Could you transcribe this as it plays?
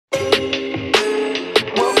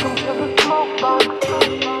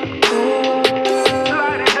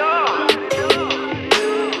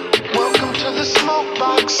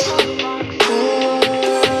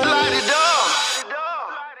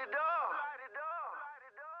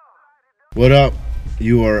What up?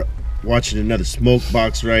 You are watching another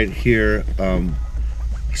Smokebox right here.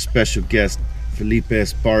 Special guest Felipe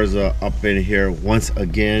Esparza up in here once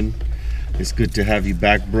again. It's good to have you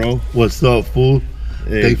back, bro. What's up, fool?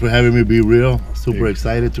 Hey. Thanks for having me. Be real. Super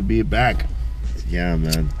excited to be back. Yeah,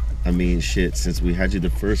 man. I mean, shit. Since we had you the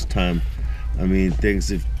first time, I mean, things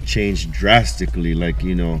have changed drastically. Like,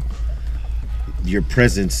 you know, your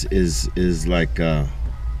presence is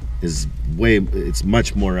it's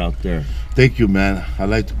much more out there. Thank you, man. I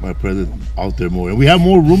like my presence out there more, and we have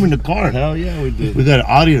more room in the car. Hell yeah, we do. We got an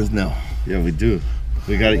audience now. Yeah, we do.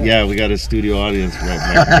 We got we got a studio audience right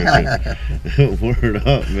back here. Word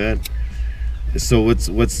up, man. So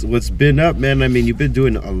what's been up, man? I mean, you've been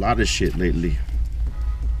doing a lot of shit lately.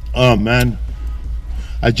 Oh man,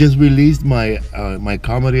 I just released my my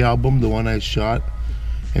comedy album, the one I shot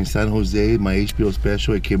in San Jose, my HBO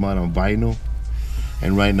special. It came out on vinyl,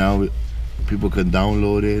 and right now people can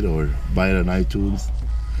download it or buy it on iTunes.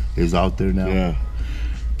 It's out there now. Yeah.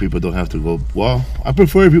 People don't have to go. Well, I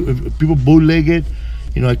prefer if people bootleg it.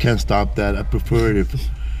 You know, I can't stop that. I prefer it if it's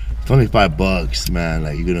only $5, man.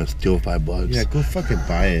 Like, you're gonna steal $5. Yeah, go fucking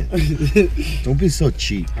buy it. Don't be so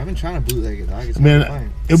cheap. I've been trying to bootleg it, dog. It's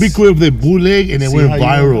Man, it'd be cool if they bootleg and they See went how you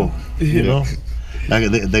viral. know. You know,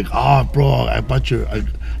 like, oh, bro, I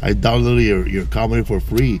downloaded your comedy for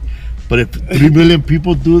free. But if 3 million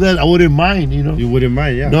people do that, I wouldn't mind. You know, You wouldn't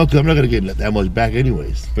mind, yeah. no, because I'm not gonna get that much back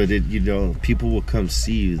anyways. But you know, people will come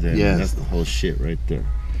see you then. Yes. That's the whole shit right there.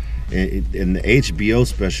 And the HBO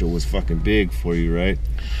special was fucking big for you, right?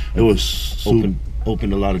 It was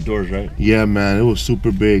Opened a lot of doors, right? Yeah, man, it was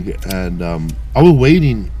super big, and I was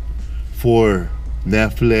waiting for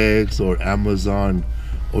Netflix or Amazon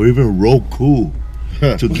or even Roku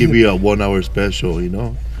to give me a 1 hour special, you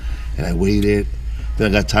know. And I waited.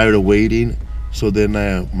 Then I got tired of waiting, so then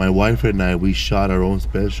my wife and I, we shot our own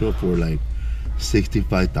special for like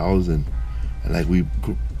 $65,000, and like we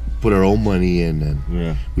put our own money in, and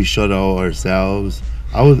Yeah. we shot all ourselves.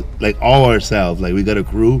 I was like all ourselves. Like, we got a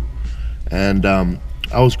crew, and I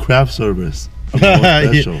was craft service of my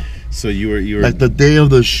own special. So you were Like, the day of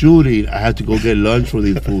the shooting, I had to go get lunch for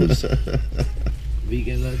these fools.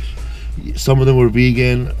 vegan lunch. Some of them were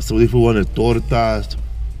vegan. Some of these fools wanted tortas.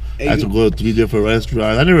 I had to go to 3 different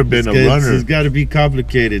restaurants. I never been a runner. It's got to be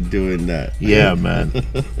complicated doing that. Yeah, man.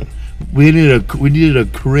 We needed a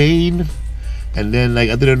crane, and then,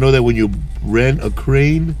 like, I didn't know that when you rent a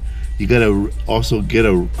crane, you gotta also get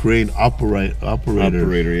a crane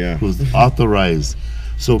operator, Yeah. who's authorized.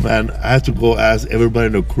 So, man, I had to go ask everybody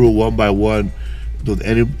in the crew one by one, does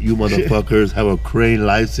any of you motherfuckers have a crane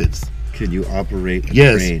license? Can you operate a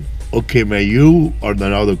Yes. crane? Okay, man, you are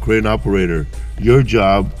now the crane operator. Your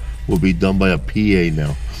job will be done by a PA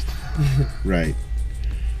now. Right.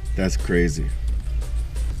 That's crazy.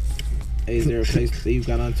 Hey, is there a place that you've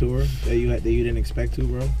gone on tour that you didn't expect to,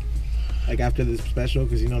 bro? Like, after this special,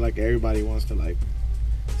 because, you know, like, everybody wants to, like,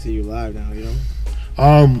 see you live now, you know?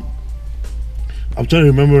 I'm trying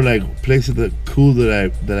to remember, like, places that cool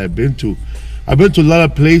that I've been to. I've been to a lot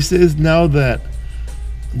of places now that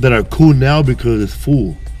are cool now because it's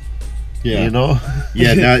full. Yeah. You know?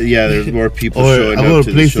 Yeah. Now, there's more people Or showing I up go to to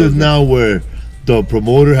the places shows now where the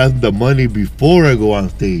promoter has the money before I go on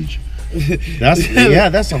stage. That's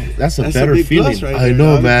a better big feeling. plus right I there,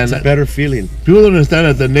 know, dog. man. It's a better feeling. People don't understand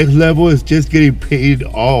that the next level is just getting paid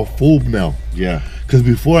all full now. Yeah. Because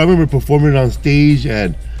before, I remember performing on stage,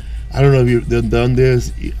 and I don't know if you've done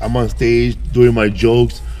this. I'm on stage doing my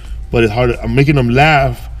jokes, but it's hard. I'm making them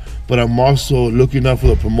laugh, but I'm also looking out for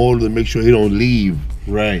the promoter to make sure he don't leave.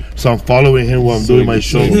 Right. So I'm following him while I'm doing my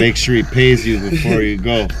show. Make sure he pays you before you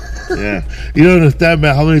go. Yeah. You don't understand,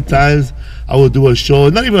 man, how many times I would do a show,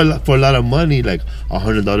 not even for a lot of money, like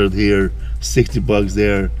 $100 here, $60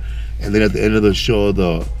 there, and then at the end of the show,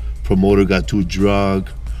 the promoter got too drunk,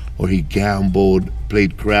 or he gambled,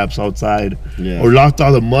 played craps outside, Yeah. or lost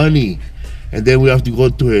all the money, and then we have to go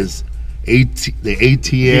to his the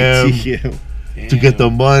ATM Yeah. to get the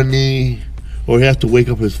money, or he has to wake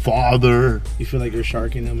up his father, You feel like you're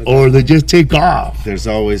sharking them. or they just take off. There's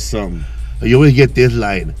always something. You always get this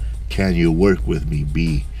line, "Can you work with me,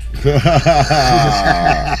 B?" See,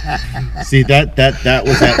 that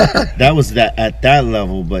was at that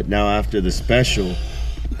level, but now after the special,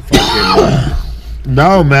 fucking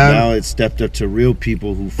No, man. now it's stepped up to real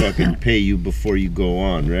people who fucking pay you before you go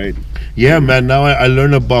on, right? Yeah, man. Now I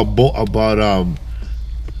learned about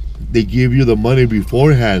they give you the money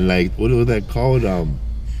beforehand. Like, what was that called?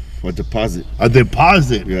 What deposit? A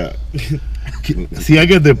deposit. Yeah. See, I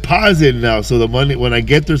get deposit now, so the money when I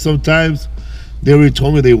get there, sometimes they already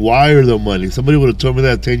told me they wire the money. Somebody would have told me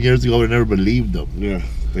that 10 years ago, I would have never believed them. Yeah.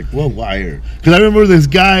 Like what wire? Because I remember this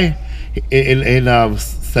guy in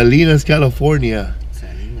Salinas, California.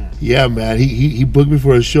 Yeah, man. He booked me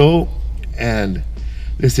for a show, and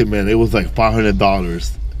listen, man, it was like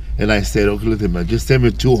 $500, and I said, okay, listen, man, just send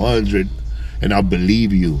me 200, and I'll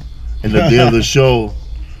believe you. And the day of the show,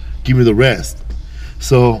 give me the rest.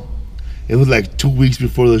 So it was like 2 weeks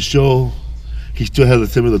before the show. He still had to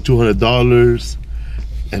send me the $200,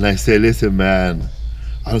 and I said, listen, man,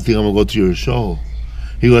 I don't think I'm gonna go to your show.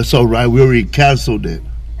 He goes, it's all right, we already canceled it.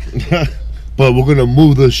 But we're gonna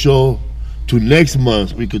move the show to next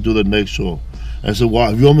month. We could do the next show. I said,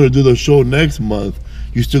 well, if you want me to do the show next month,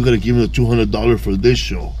 you still gotta give me the $200 for this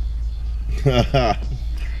show.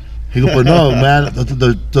 He goes, but no, man,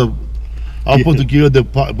 I'm supposed to give you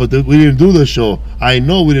but we didn't do the show. I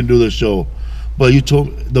know we didn't do the show, but you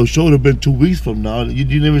told the show would have been 2 weeks from now.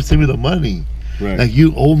 You never send me the money. Right. Like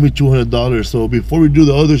you owe me $200. So before we do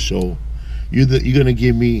the other show, you're gonna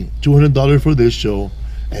give me $200 for this show,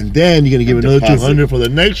 and then you're gonna give another $200 for the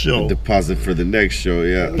next show. Deposit for the next show,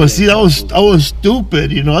 yeah. But see, I was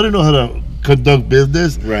stupid. You know, I didn't know how to conduct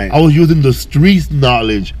business. Right. I was using the street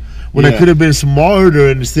knowledge when I could have been smarter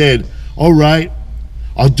and said, all right,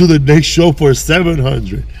 I'll do the next show for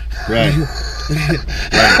 $700. Right.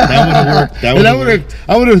 That would have worked.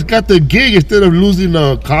 I would have got the gig instead of losing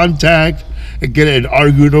contact and getting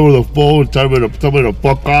arguing over the phone, telling me to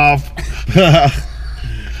fuck off.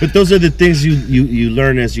 But those are the things you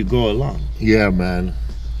learn as you go along. Yeah, man.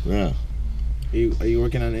 Yeah. Are you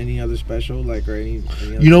working on any other special, like, or any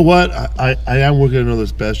other? You know what? I am working on another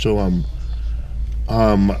special. I'm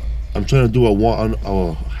trying to do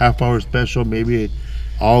a half-hour special, maybe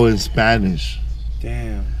all in Spanish.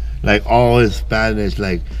 Damn. Like all in Spanish,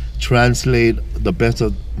 like translate the best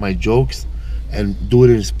of my jokes and do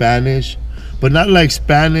it in Spanish, but not like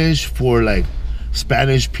Spanish for like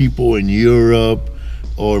Spanish people in Europe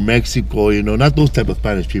or Mexico, you know, not those type of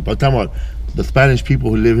Spanish people. I'm talking about the Spanish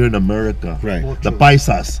people who live here in America, Right? The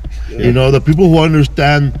paisas, you know, the people who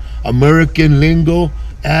understand American lingo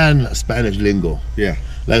and Spanish lingo. Yeah.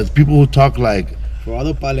 Like people who talk like For all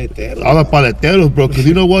the paleteros. all the paleteros, bro, because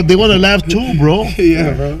you know what? They want to laugh too, bro.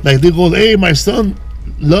 Yeah, bro. Like they go, hey, my son,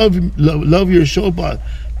 love your show, but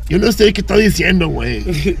yo no sé qué está diciendo, güey.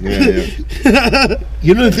 Yeah.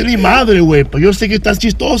 Yo no sé ni madre, güey, but yo sé que estás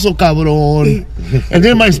chistoso, cabrón. And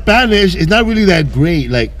then my Spanish is not really that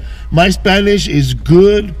great. Like my Spanish is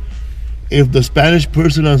good if the Spanish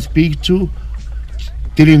person I speak to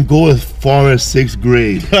didn't go as far as 6th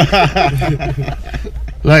grade.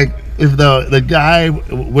 Like if the guy,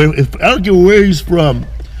 if I don't care where he's from,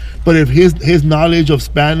 but if his knowledge of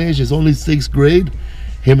Spanish is only 6th grade,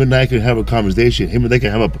 him and I can have a conversation. Him and I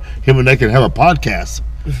can have a podcast.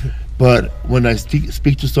 But when I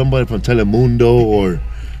speak to somebody from Telemundo or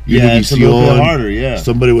It's a little bit harder. Yeah.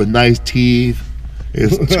 somebody with nice teeth,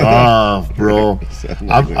 it's tough, bro.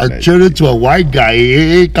 I turned into a white guy.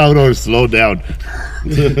 Hey, cabrón, slow down.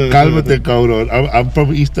 Cálmate, cabrón. I'm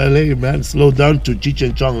from East LA, man. Slow down to Cheech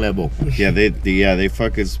and Chong level. Yeah, they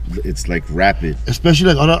fuck it's like rapid.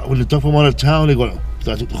 Especially like when they talk from out of town, they go,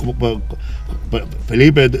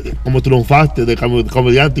 Felipe, como triunfaste de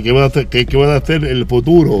comediante, ¿qué vas a hacer en el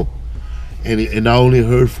futuro? And I only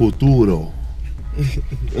heard futuro.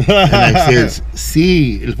 And I said,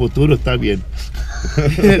 sí, el futuro está bien.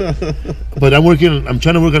 But I'm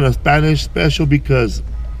trying to work on a Spanish special because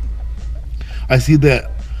I see that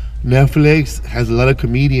Netflix has a lot of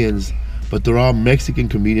comedians, but they're all Mexican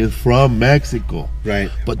comedians from Mexico. Right.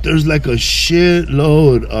 But there's like a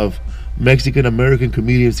shitload of Mexican American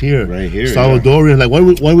comedians here. Right here. Salvadorian. Like,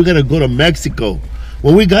 why we gotta go to Mexico?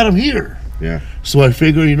 Well, we got them here. Yeah. So I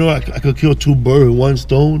figure, you know, I could kill 2 birds with 1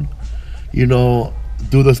 stone. You know,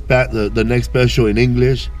 do the next special in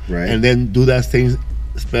English, Right. and then do that same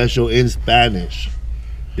special in Spanish.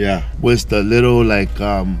 Yeah. With the little like,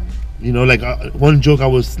 you know, like one joke I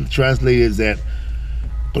was translating is that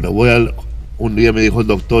un día me dijo el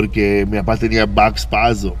doctor que mi papá tenía back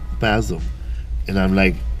spasm, and I'm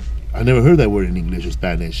like, I never heard that word in English or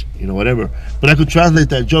Spanish, you know, whatever. But I could translate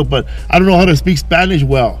that joke, but I don't know how to speak Spanish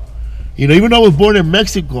well. You know, even though I was born in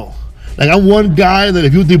Mexico. Like, I'm one guy that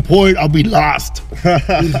if you deport, I'll be lost.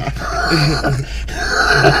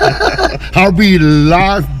 I'll be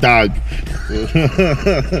lost, dog.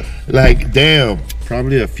 Like, damn.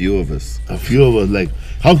 Probably a few of us. A few of us. Like,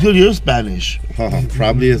 how good is your Spanish?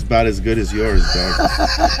 Probably about as good as yours, dog.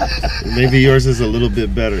 Maybe yours is a little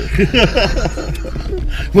bit better.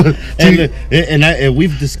 and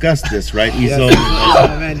we've discussed this, right?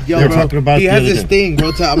 Man, yo, bro, talking about he the has other this day. thing,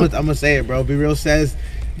 bro. I'm gonna say it, bro. BReal says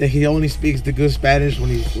that he only speaks the good Spanish when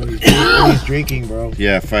he's drinking, bro.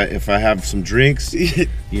 Yeah, if I have some drinks,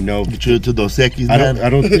 you know, to Dos Equis, I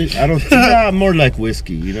don't think nah, more like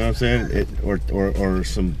whiskey, you know what I'm saying? Or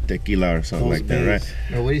some tequila or something like that, right?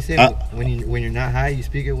 Bro, what do you say when you're not high, you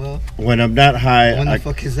speak it well? When I'm not high, When the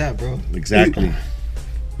fuck is that, bro? Exactly.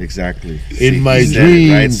 In my you said dreams,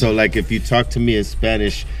 it, right? So like if you talk to me in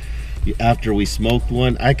Spanish after we smoked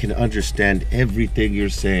one, I can understand everything you're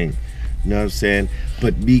saying. You know what I'm saying?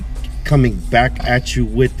 But me coming back at you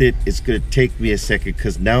with it, it's gonna take me a second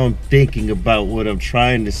because now I'm thinking about what I'm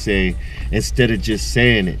trying to say instead of just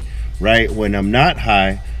saying it. Right? When I'm not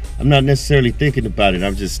high, I'm not necessarily thinking about it.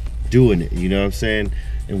 I'm just doing it. You know what I'm saying?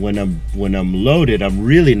 And when I'm loaded, I'm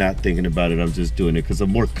really not thinking about it. I'm just doing it because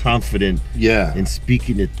I'm more confident in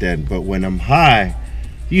speaking it then. But when I'm high,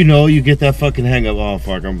 you know, you get that fucking hang of, oh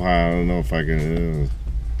fuck, I'm high. I don't know if I can.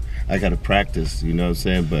 I gotta practice. You know what I'm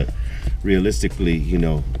saying? But realistically, you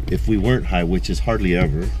know, if we weren't high, which is hardly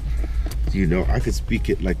ever, you know, I could speak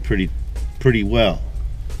it like pretty well,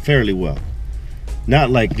 fairly well.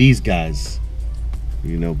 Not like these guys,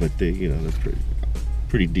 you know, but they, you know, they're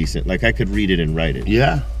pretty decent. Like I could read it and write it.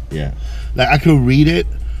 Yeah. Like I could read it,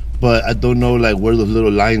 but I don't know like where those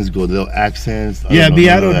little lines go, the little accents. I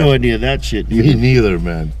don't know any of that shit. Me neither,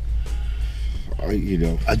 man. You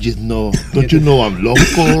know, I just know. Don't you know I'm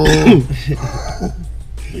loco?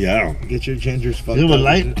 Yeah. Get your gingers fucked You have a up.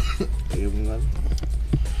 light?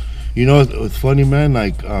 You know, it's funny, man.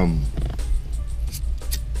 Like,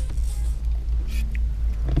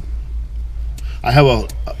 I have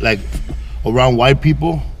around white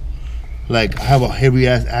people, like I have a heavy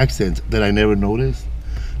ass accent that I never noticed.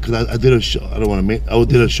 Cause I did a show. I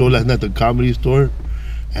did a show last night at the Comedy Store,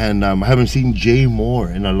 and I haven't seen Jay Moore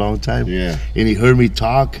in a long time. Yeah. And he heard me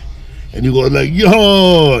talk, and he goes like,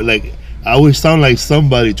 "Yo," like. I always sound like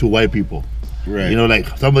somebody to white people. Right. You know, like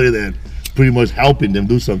somebody that pretty much helping them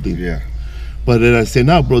do something. Yeah. But then I say,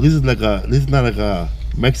 no, bro, this is not like a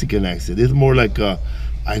Mexican accent. This is more like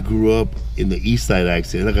I grew up in the East Side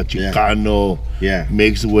accent, like a Chicano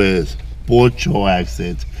mixed with Pocho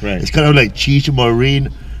accent. Right. It's kind of like Cheech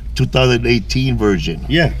Marin 2018 version.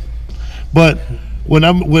 Yeah. But when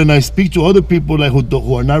I speak to other people like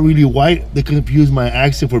who are not really white, they confuse my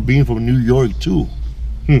accent for being from New York too.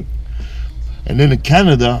 And then in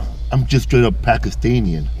Canada, I'm just straight up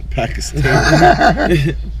Pakistani.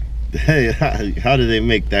 Hey, how do they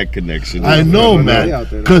make that connection? I know, man.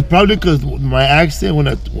 Because my accent, when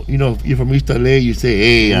if you're from East LA, you say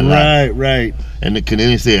hey a lot. Right. And the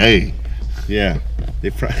Canadians say hey. Yeah,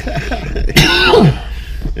 yeah,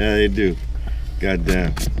 they do.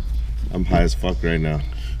 Goddamn, I'm high as fuck right now.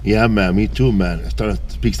 Yeah, man, me too, man. I started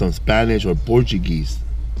to speak some Spanish or Portuguese.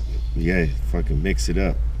 Yeah, fucking mix it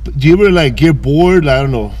up. Do you ever like get bored? Like, I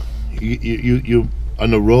don't know. You on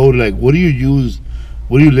the road. Like, what do you use?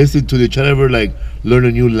 What do you listen to? Do you try to ever like learn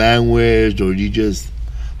a new language, or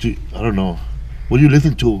I don't know. What do you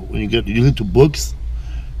listen to when you listen to books?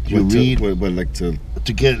 Do you read?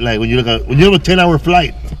 To get like when you have a 10-hour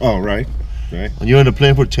flight. Oh, right. When you're on the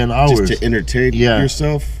plane for 10 hours. Just to entertain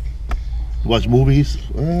yourself. Watch movies.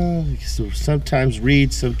 Well, so sometimes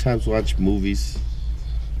read, sometimes watch movies.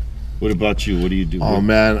 What about you? What do you do? Oh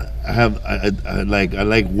man, I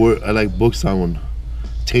like books on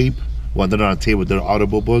tape. Well, they're not on tape, but they're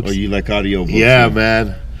audible books. Oh, you like audio books? Yeah,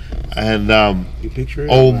 man. And you picture it?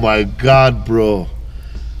 Oh my God, bro!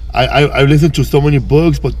 I listened to so many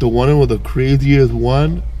books, but the one with the craziest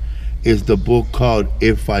one is the book called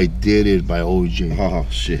 "If I Did It" by OJ. Oh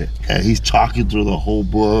shit! And he's talking through the whole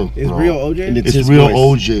book. It's real OJ. And it's real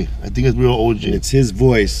voice. OJ. I think it's real OJ. And it's his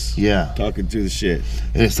voice. Yeah, talking through the shit.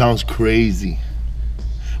 And it sounds crazy.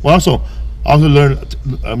 Well,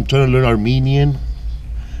 I'm trying to learn Armenian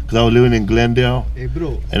because I was living in Glendale. Hey,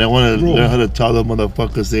 bro. And I want to learn how to tell the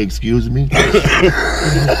motherfucker say excuse me.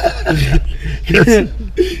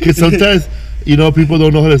 Because sometimes, people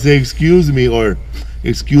don't know how to say excuse me, or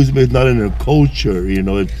excuse me is not in their culture,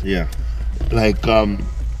 Yeah. Like, I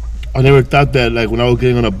never thought that, like, when I was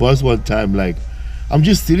getting on a bus one time, like, I'm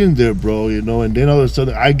just sitting there, bro, and then all of a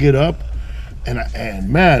sudden I get up, and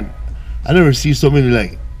man, I never see so many,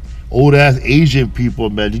 like, old-ass Asian people,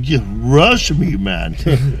 man. They just rush me, man.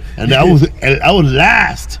 And I was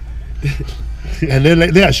last. And then,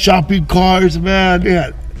 like, they had shopping carts, man.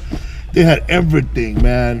 They had everything,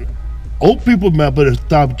 man. Old people, man, better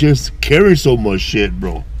stop just carrying so much shit,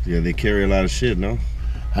 bro. Yeah, they carry a lot of shit, no?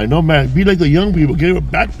 I know, man. Be like the young people. Get a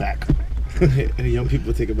backpack. And young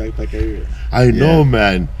people take a backpack everywhere. I know,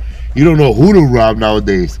 man. You don't know who to rob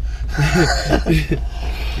nowadays.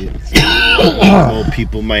 Old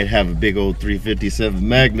people might have a big old 357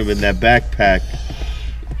 Magnum in that backpack.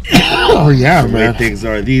 Oh yeah, The way man. things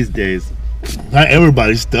are these days. Not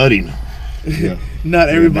everybody's studying. Yeah. Not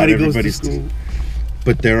everybody goes to everybody's- school.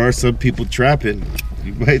 But there are some people trapping.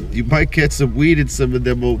 You might catch some weed in some of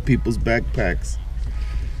them old people's backpacks.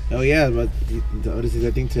 Oh yeah, but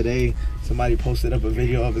I think today somebody posted up a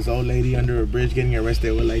video of this old lady under a bridge getting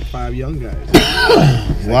arrested with like 5 young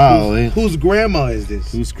guys. Wow. Eh? Whose grandma is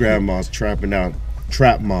this? Whose grandma's trapping out?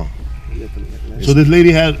 Trap ma. So this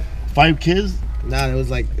lady had 5 kids. Nah, it was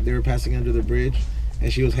like they were passing under the bridge,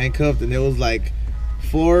 and she was handcuffed, and there was like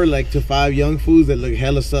 4 to 5 young fools that looked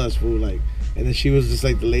hella sus, fool. Like, and then she was just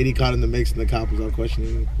like the lady caught in the mix, and the cop was all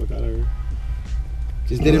questioning the fuck out of her.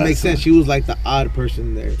 Just didn't make sense. She was like the odd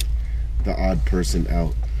person there. The odd person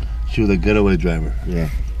out. She was a getaway driver. Yeah.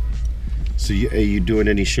 So are you doing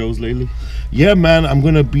any shows lately? Yeah, man. I'm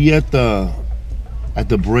gonna be at the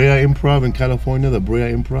Brea Improv in California. The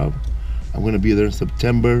Brea Improv. I'm gonna be there in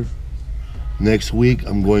September. Next week,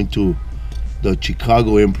 I'm going to the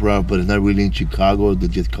Chicago Improv, but it's not really in Chicago. They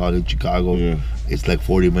just call it Chicago. Yeah. It's like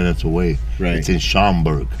 40 minutes away. Right. It's in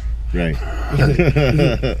Schaumburg. Right.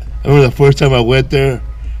 I remember the first time I went there,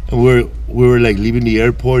 and we were like leaving the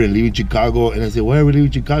airport and leaving Chicago, and I said, "Why are we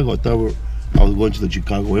leaving Chicago?" I thought I was going to the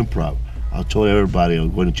Chicago Improv. I told everybody I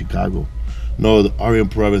was going to Chicago. No, our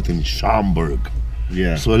improv is in Schaumburg.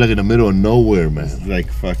 Yeah. So like in the middle of nowhere, man. It's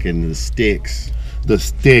like fucking the sticks. The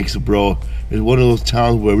sticks, bro. It's one of those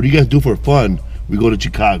towns where what do you guys do for fun? We go to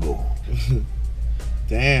Chicago.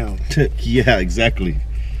 Damn. Yeah, exactly.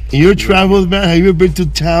 In your travels, man, have you ever been to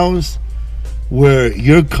towns where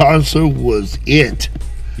your concert was it?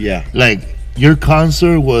 Yeah. Like your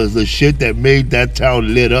concert was the shit that made that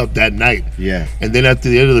town lit up that night. Yeah. And then at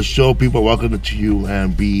the end of the show, people are walking up to you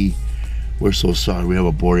and we're so sorry, we have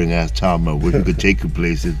a boring ass town, but we could take you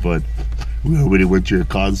places, but we already went to your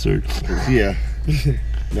concert. Yeah.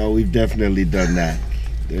 No, we've definitely done that.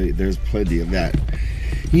 There's plenty of that.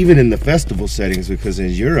 Even in the festival settings, because in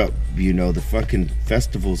Europe, the fucking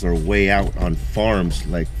festivals are way out on farms,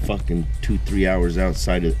 like fucking 2-3 hours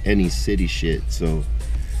outside of any city shit. So,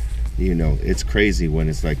 it's crazy when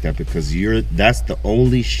it's like that, because that's the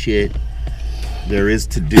only shit there is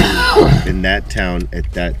to do in that town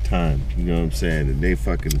at that time. You know what I'm saying? And they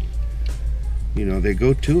fucking, they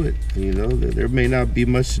go to it. There may not be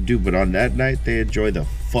much to do, but on that night they enjoy the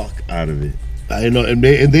fuck out of it. I know, and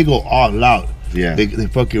they go all out. Yeah. They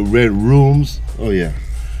fucking rent rooms. Oh yeah.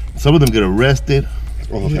 Some of them get arrested.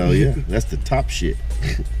 Oh hell yeah. That's the top shit.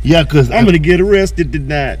 Yeah, because I'm gonna get arrested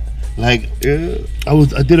tonight. like Yeah.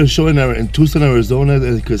 I did a show in Tucson, Arizona at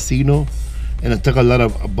a casino, and I talk a lot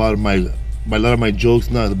about a lot of my jokes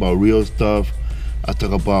now is about real stuff. I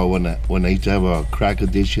talk about when I used to have a crack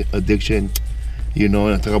addiction, and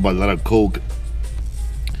I talk about a lot of coke.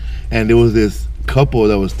 And there was this couple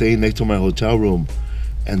that was staying next to my hotel room,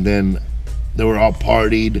 and then they were all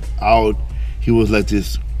partied out. He was like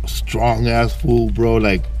this strong ass fool, bro.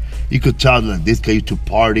 Like you could tell like this guy used to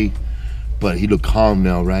party, but he looked calm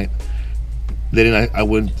now, right? Then I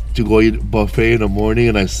went to go eat buffet in the morning,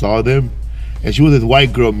 and I saw them, and she was this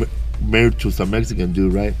white girl married to some Mexican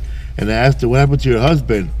dude, right? And I asked her, "What happened to your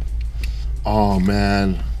husband?" "Oh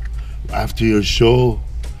man, after your show,"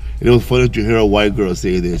 it was funny to hear a white girl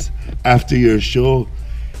say this. "After your show,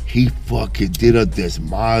 he fucking did a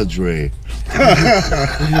desmadre."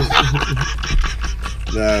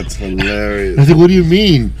 That's hilarious. I said, "What do you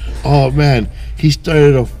mean?" "Oh man, he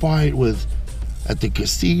started a fight at the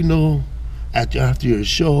casino after your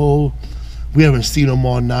show. We haven't seen him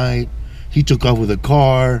all night. He took off with a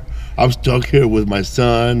car. I'm stuck here with my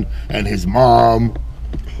son and his mom."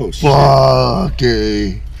 Oh shit. Fuck.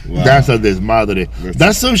 Wow. That's a desmadre.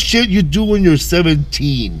 That's some shit you do when you're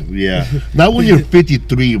 17. Yeah. Not when you're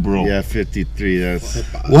 53, bro. Yeah, 53. That's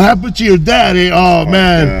What happened to your dad? Eh? Oh,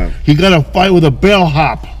 man. God. He got a fight with a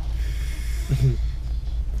bellhop.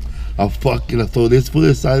 So this fool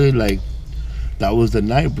decided, like, that was the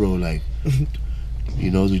night, bro. Like,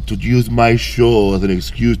 to use my show as an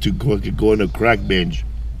excuse to go on a crack bench.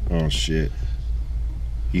 oh shit.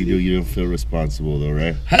 You don't feel responsible though,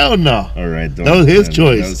 right? Hell no. All right. That was his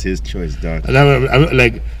choice. That was his choice, dog. And I'm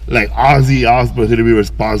like Ozzy Osbourne to be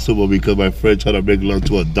responsible because my friend tried to make love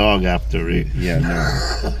to a dog after it. Yeah,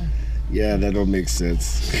 no. Yeah, that don't make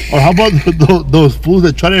sense. Or how about those fools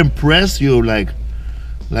that try to impress you? Like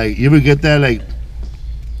you ever get that? Like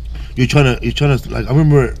you're trying to like. I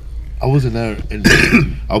remember I was in there, and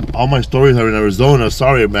all my stories are in Arizona.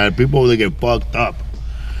 Sorry, man. People they get fucked up,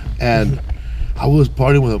 and I was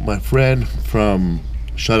partying with my friend from,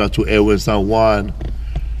 shout out to Edwin San Juan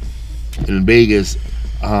in Vegas.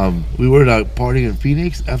 We were partying in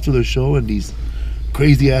Phoenix after the show, and these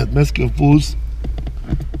crazy ass Mexican fools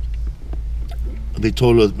they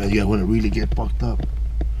told us, man, you want to really get fucked up.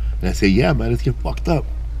 And I said, yeah, man, let's get fucked up.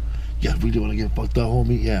 Yeah, really want to get fucked up,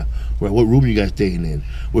 homie? Yeah. Right, what room you guys staying in?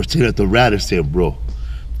 We're staying at the Radisson, bro.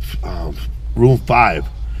 Room 5.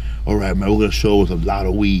 All right, man, we're going to show us a lot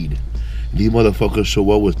of weed. These motherfuckers show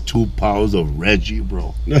up with 2 pounds of Reggie,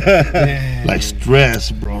 bro. Like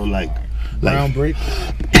stress, bro. Like Brown brick.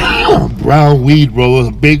 brown weed, bro. It was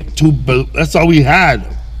a big 2. That's all we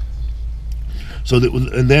had. So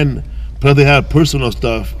and then plus they had personal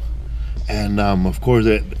stuff, and of course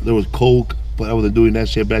there was coke, but I wasn't doing that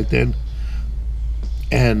shit back then.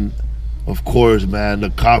 And of course, man, the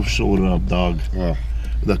cops showed up, dog.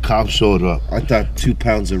 The cops showed up. I thought 2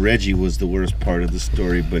 pounds of Reggie was the worst part of the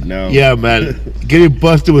story, but now... Yeah, man. Getting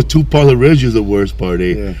busted with 2 pounds of Reggie is the worst part,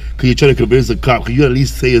 eh? Yeah. Because you're trying to convince the cop. Because you at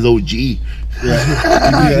least say his OG.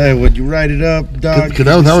 Yeah, when you write it up, dog... Because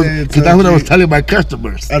that's what I was telling my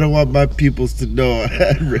customers. I don't want my peoples to know I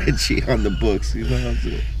had Reggie on the books. You know what I'm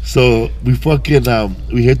saying? So we fucking...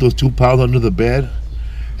 we hid those 2 pounds under the bed.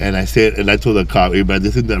 And I told the cop, hey, man,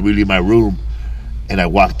 this isn't really my room. And I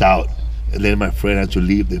walked out. And then my friend had to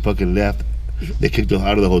leave. They fucking left. They kicked us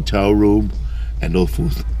out of the hotel room, and those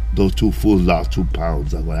 2 fools lost 2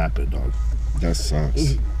 pounds. That's what happened, dog. That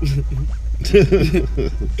sucks.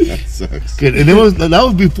 That sucks. And that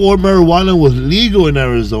was before marijuana was legal in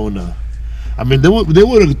Arizona. I mean, they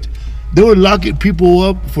were locking people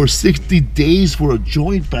up for 60 days for a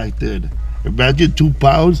joint back then. Imagine 2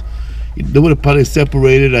 pounds. They would have probably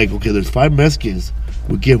separated, like, okay, there's 5 Mexicans.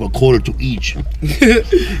 We give a quarter to each. Well,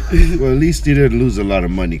 at least you didn't lose a lot of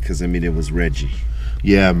money, because, I mean, it was Reggie.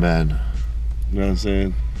 Yeah, man. You know what I'm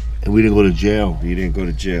saying? And we didn't go to jail. You didn't go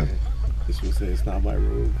to jail. This will say it's not my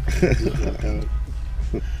room. That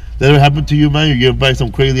ever happened to you, man? You get by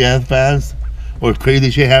some crazy ass fans, or crazy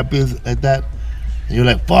shit happens like that, and you're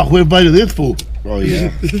like, fuck, who invited this fool? Oh, yeah.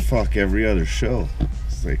 Fuck every other show.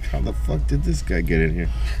 It's like, how the fuck did this guy get in here?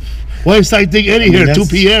 Why is Sighting Eddie here at 2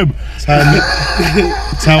 p.m.?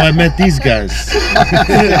 That's how I met these guys.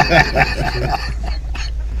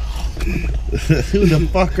 Who the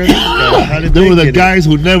fuck are these guys? How did They were the get guys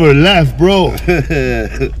who never left, bro.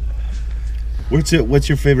 What's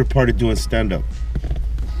your favorite part of doing stand-up?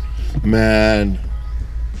 Man,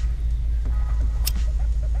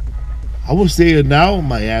 I would say it now,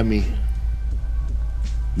 Miami.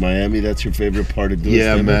 Miami, that's your favorite part of doing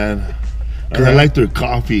Yeah, stand-up? man. Because I like their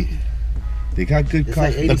coffee. They got good It's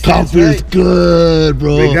coffee. like The coffee is good,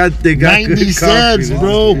 bro. They got 90 good cents, coffee.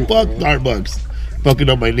 bro. Fuck Starbucks. Fucking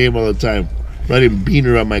up my name all the time. Writing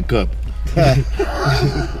Beaner on my cup.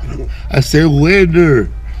 I say winner.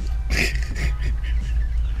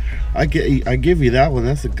 I give you that one.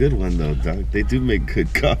 That's a good one, though, dog. They do make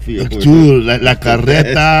good coffee. over there. Dude, la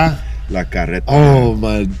carreta. La carreta. Oh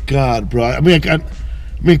my God, bro. I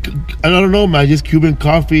don't know, man. Just Cuban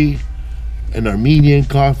coffee and Armenian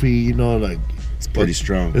coffee, you know, like It's pretty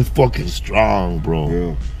strong. it's fucking strong, bro.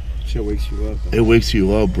 Yeah. Shit wakes you up. Though. It wakes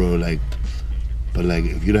you up, bro. But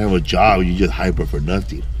if you don't have a job, you just hyper for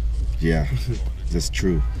nothing. Yeah, that's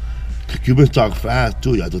true. Cubans talk fast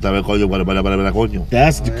too. Ya tú sabes, coño, coño.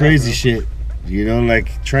 That's the crazy shit. You know,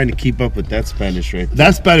 like trying to keep up with that Spanish, right?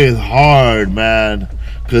 That Spanish is hard, man,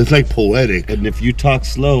 because it's like poetic. And if you talk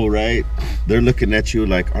slow, right, they're looking at you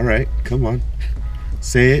like, all right, come on,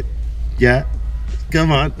 say it, yeah,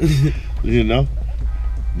 come on. You know,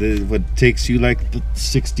 what takes you like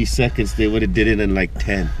 60 seconds, they would have did it in like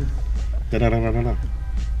 10. Da-da-da-da-da-da.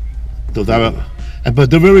 Tú sabes.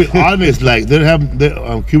 But they're very honest. Like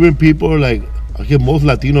Cuban people, like I get most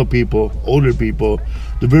Latino people, older people,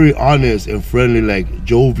 they're very honest and friendly, like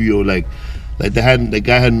jovial, like the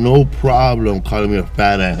guy had no problem calling me a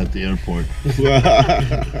fat ass at the airport.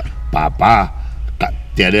 Papá,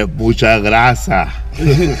 tienes mucha grasa.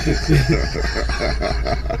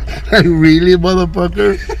 Like, really,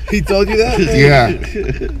 motherfucker? He told you that? Yeah.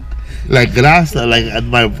 Like grasa, like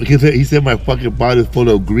he said my fucking body is full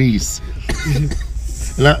of grease.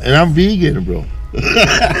 And I'm vegan, bro.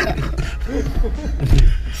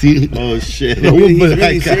 See, Oh shit! He's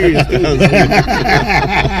really serious, dude.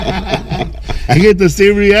 I get the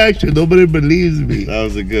same reaction. Nobody believes me. That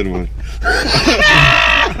was a good one.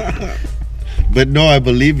 But no, I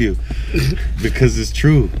believe you because it's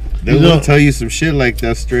true. They will tell you some shit like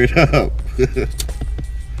that straight up.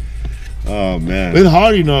 Oh man, It's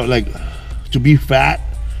hard, you know, like to be fat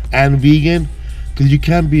and vegan, because you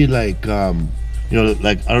can't be like, you know,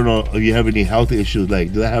 like I don't know if you have any health issues.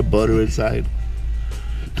 Like, do I have butter inside?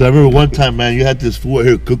 Because I remember one time, man, you had this fool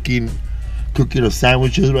here cooking the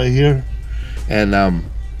sandwiches right here, and I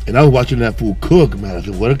was watching that fool cook, man. I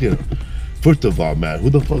said, what again? First of all, man, who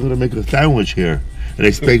the fuck gonna make a sandwich here? and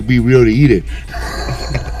expect BReal to eat it.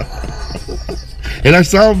 And I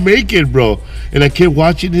saw him make it, bro. And I kept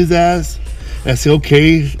watching his ass. And I said,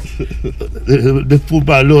 okay, this food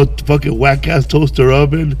by a little fucking whack ass toaster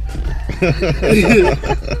oven.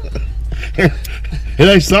 And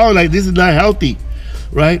I saw like this is not healthy,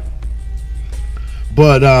 right?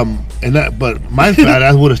 But but my fat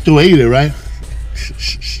ass would have still ate it, right?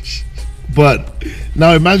 But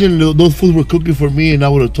now imagine those foods were cooking for me, and I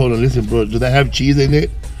would have told them, listen, bro, do that have cheese in it?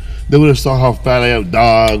 They would have saw how fat I am,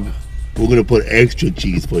 dog. We're gonna put extra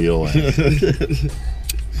cheese for your ass.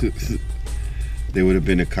 They would have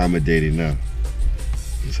been accommodating now.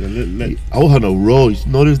 So I was on a roll. You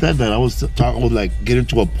notice that I was like getting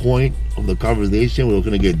to a point of the conversation where it was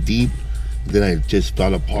gonna get deep. Then I just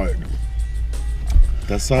fell apart.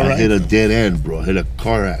 That's all right. I hit a dead end, bro. I hit a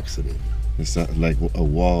car accident. It's not like a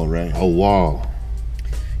wall, right? A wall.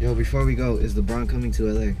 Yo, before we go, is LeBron coming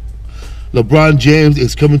to LA? LeBron James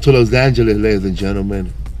is coming to Los Angeles, ladies and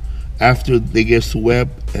gentlemen. After they get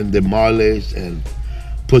swept and demolished and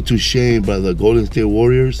put to shame by the Golden State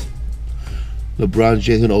Warriors, LeBron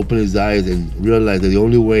James is gonna open his eyes and realize that the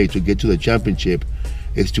only way to get to the championship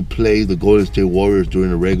is to play the Golden State Warriors during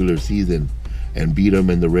the regular season and beat them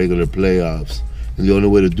in the regular playoffs. And the only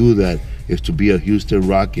way to do that is to be a Houston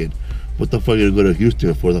Rocket. What the fuck are you going to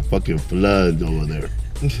Houston for? The fucking floods over there.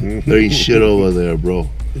 There ain't shit over there, bro.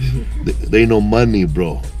 There ain't no money,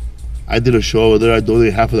 bro. I did a show over there. I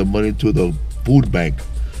donated half of the money to the food bank.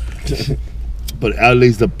 But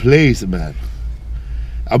LA's the place, man.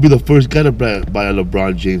 I'll be the first guy to buy a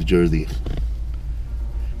LeBron James jersey.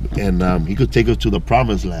 And he could take us to the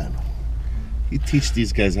promised land. You teach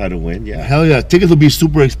these guys how to win, yeah. Hell yeah. Tickets will be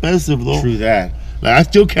super expensive, though. True that. Like, I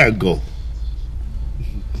still can't go.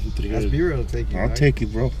 That's BReal to take you. I'll take you,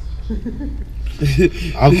 bro.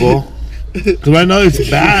 I'll go. Because right now it's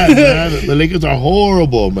bad, man. The Lakers are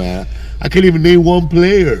horrible, man. I can't even name one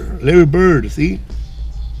player. Larry Bird, see?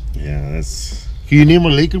 Yeah, that's... Can you name a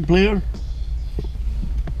Laker player?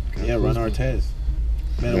 Yeah, Ron Artest.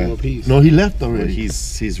 Man of World Peace. No, he left well, already.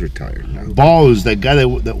 he's retired now. Balls, that guy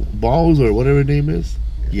that Balls or whatever his name is.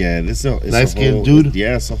 Yeah, it's Light-skinned dude?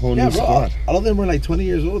 Yeah, it's a whole Yeah, new bro, squad. all of them were like 20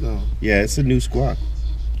 years old now. Yeah, it's a new squad.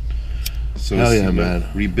 So Hell it's, yeah, man.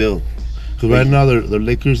 Rebuilt. Because right now the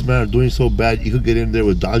Lakers, man, are doing so bad, you could get in there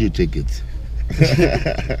with Dodger tickets.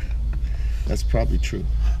 That's probably true.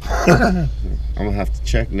 I'm gonna have to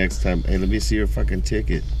check next time. Hey, let me see your fucking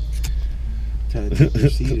ticket. Trying to take their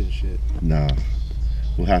seat and shit. Nah,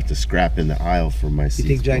 we'll have to scrap in the aisle for my seat. You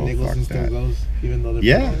think Jack bro. Nicholson Fuck still that. goes, even though they're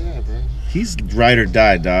Yeah. Oh, yeah, bro. He's ride or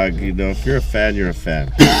die, dog. You know, if you're a fan, you're a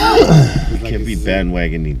fan. It's You like can't be it's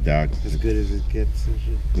bandwagoning, dog. as good as it gets and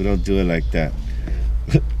shit. We don't do it like that.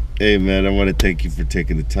 Hey, man, I want to thank you for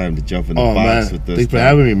taking the time to jump in the Oh, box man. with us. Thanks for dog.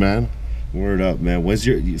 having me, man. Word up, man. When's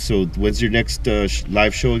your next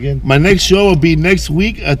live show again? My next show will be next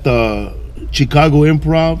week at the Chicago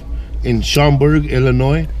Improv in Schaumburg,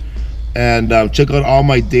 Illinois. And check out all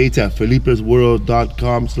my dates at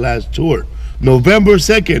felipesworld.com/tour. November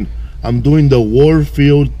 2nd, I'm doing the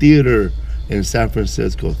Warfield Theater in San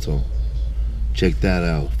Francisco. So check that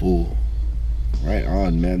out, fool. Right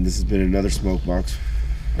on, man. This has been another Smokebox.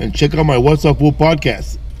 And check out my What's Up, Fool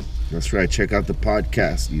podcast. That's right. Check out the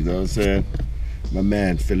podcast. You know what I'm saying? My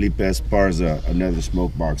man, Felipe Esparza, another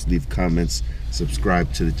Smokebox. Leave comments.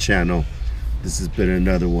 Subscribe to the channel. This has been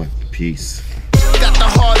another one. Peace. Got the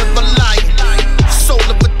heart of a lion, soul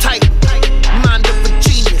of a titan, mind of a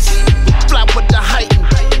genius. Fly with the height,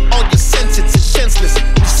 all your senses is senseless,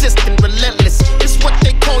 resistant, relentless. It's what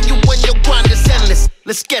they call you when your grind is endless.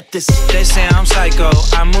 Let's get this. They say I'm psycho.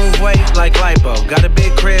 I move weight like lipo. Got a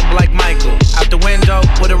big crib like Michael. Out the window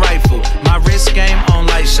with a rifle. My wrist game on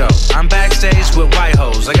light show. I'm backstage with white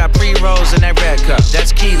hoes. I got pre-rolls and everything.